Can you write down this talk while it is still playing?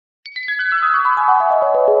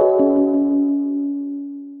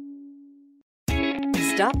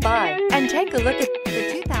Stop by and take a look at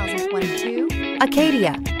the 2022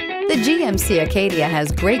 Acadia. The GMC Acadia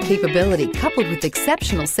has great capability coupled with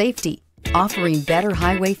exceptional safety, offering better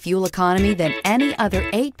highway fuel economy than any other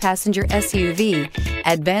 8-passenger SUV,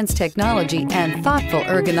 advanced technology, and thoughtful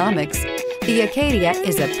ergonomics. The Acadia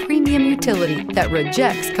is a premium utility that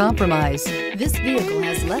rejects compromise. This vehicle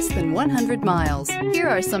has less than 100 miles. Here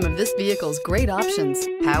are some of this vehicle's great options: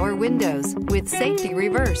 power windows with safety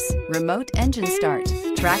reverse, remote engine start,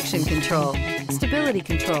 traction control, stability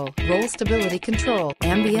control, roll stability control,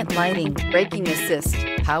 ambient lighting, braking assist,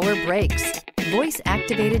 power brakes,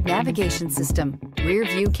 voice-activated navigation system, rear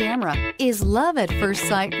view camera. Is love at first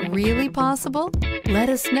sight really possible? Let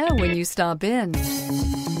us know when you stop in.